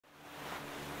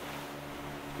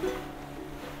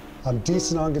I'm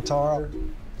decent on guitar,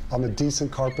 I'm a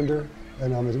decent carpenter,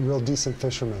 and I'm a real decent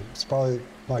fisherman. It's probably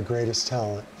my greatest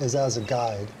talent, is as a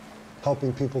guide,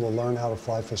 helping people to learn how to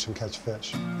fly fish and catch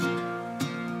fish.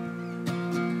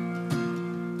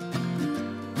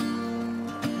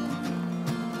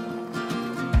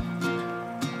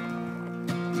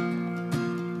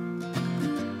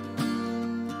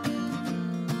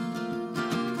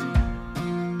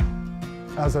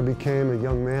 As I became a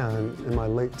young man in my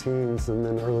late teens and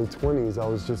then early 20s, I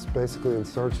was just basically in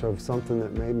search of something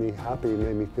that made me happy,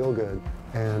 made me feel good.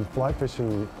 And fly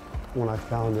fishing, when I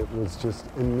found it, was just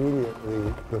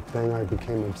immediately the thing I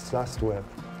became obsessed with.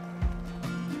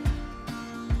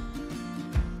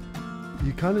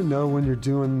 You kind of know when you're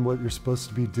doing what you're supposed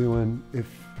to be doing if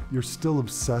you're still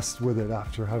obsessed with it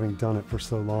after having done it for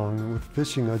so long. And with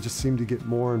fishing, I just seem to get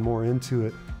more and more into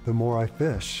it the more I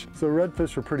fish. So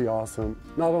redfish are pretty awesome.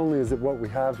 Not only is it what we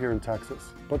have here in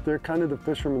Texas, but they're kind of the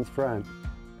fisherman's friend.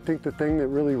 I think the thing that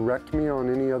really wrecked me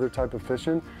on any other type of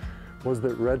fishing was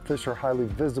that redfish are highly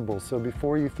visible. So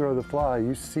before you throw the fly,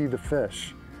 you see the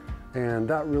fish. And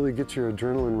that really gets your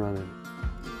adrenaline running.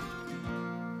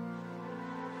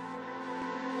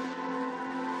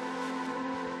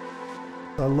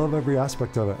 I love every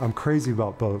aspect of it. I'm crazy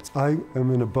about boats. I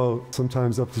am in a boat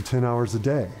sometimes up to 10 hours a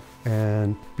day,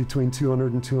 and between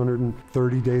 200 and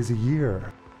 230 days a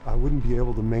year. I wouldn't be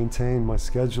able to maintain my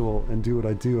schedule and do what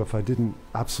I do if I didn't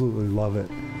absolutely love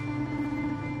it.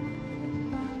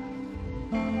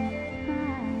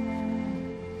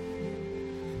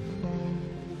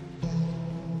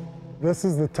 This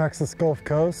is the Texas Gulf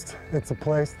Coast. It's a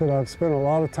place that I've spent a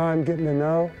lot of time getting to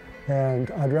know,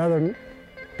 and I'd rather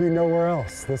be nowhere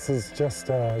else. This is just,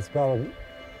 it's about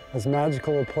as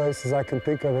magical a place as I can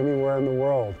think of anywhere in the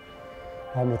world.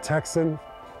 I'm a Texan,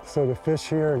 so to fish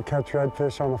here and catch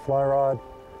redfish on a fly rod,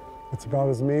 it's about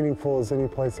as meaningful as any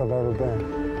place I've ever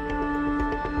been.